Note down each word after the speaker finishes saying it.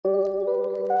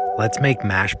Let's make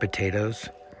mashed potatoes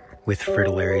with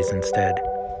fritillaries instead.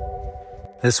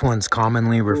 This one's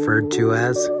commonly referred to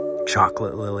as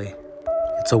chocolate lily.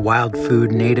 It's a wild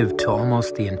food native to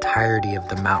almost the entirety of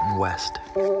the Mountain West.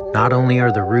 Not only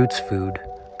are the roots food,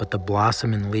 but the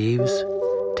blossom and leaves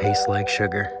taste like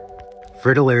sugar.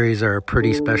 Fritillaries are a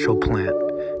pretty special plant,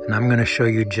 and I'm going to show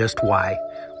you just why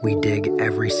we dig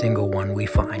every single one we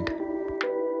find.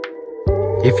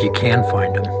 If you can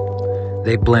find them,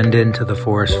 they blend into the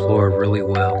forest floor really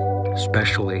well,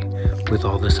 especially with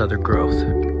all this other growth.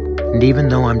 And even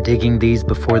though I'm digging these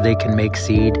before they can make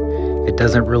seed, it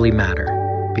doesn't really matter,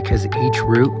 because each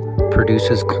root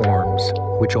produces corms,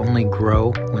 which only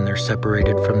grow when they're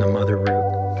separated from the mother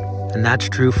root. And that's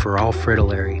true for all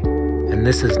fritillary, and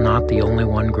this is not the only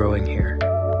one growing here.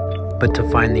 But to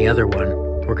find the other one,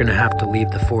 we're gonna have to leave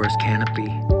the forest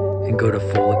canopy and go to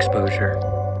full exposure.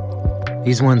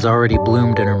 These ones already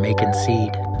bloomed and are making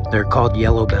seed. They're called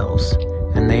yellow bells,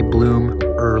 and they bloom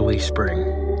early spring.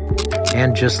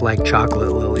 And just like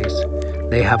chocolate lilies,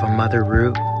 they have a mother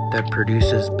root that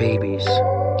produces babies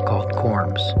called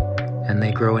corms, and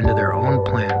they grow into their own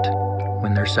plant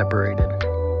when they're separated.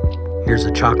 Here's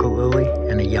a chocolate lily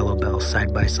and a yellow bell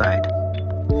side by side.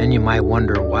 And you might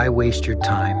wonder, why waste your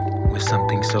time with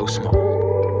something so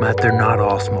small? But they're not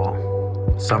all small.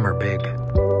 Some are big.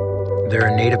 They're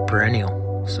a native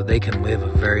perennial, so they can live a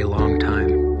very long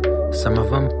time. Some of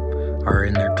them are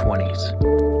in their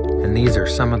 20s. And these are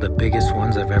some of the biggest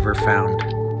ones I've ever found.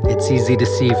 It's easy to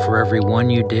see for every one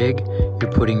you dig, you're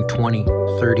putting 20,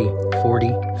 30,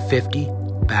 40, 50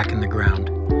 back in the ground,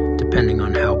 depending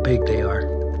on how big they are.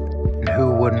 And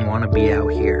who wouldn't want to be out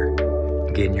here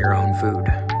getting your own food?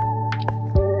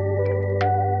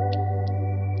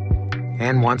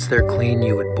 And once they're clean,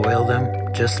 you would boil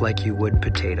them just like you would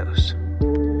potatoes.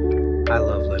 I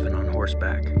love living on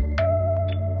horseback.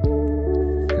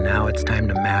 And now it's time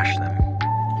to mash them.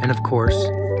 And of course,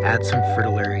 add some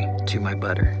fritillary to my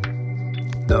butter.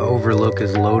 The overlook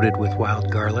is loaded with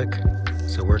wild garlic,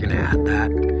 so we're gonna add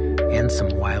that and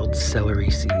some wild celery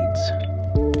seeds.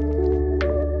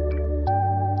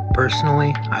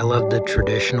 Personally, I love the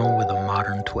traditional with a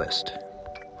modern twist,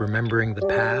 remembering the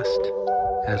past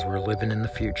as we're living in the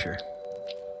future,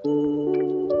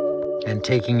 and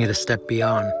taking it a step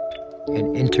beyond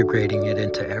and integrating it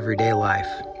into everyday life.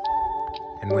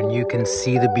 And when you can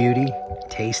see the beauty,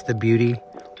 taste the beauty,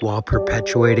 while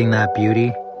perpetuating that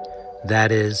beauty,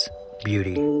 that is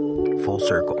beauty, full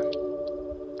circle.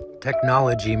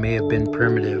 Technology may have been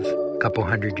primitive a couple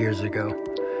hundred years ago,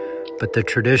 but the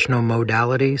traditional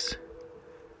modalities,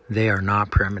 they are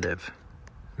not primitive.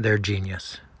 They're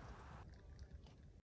genius.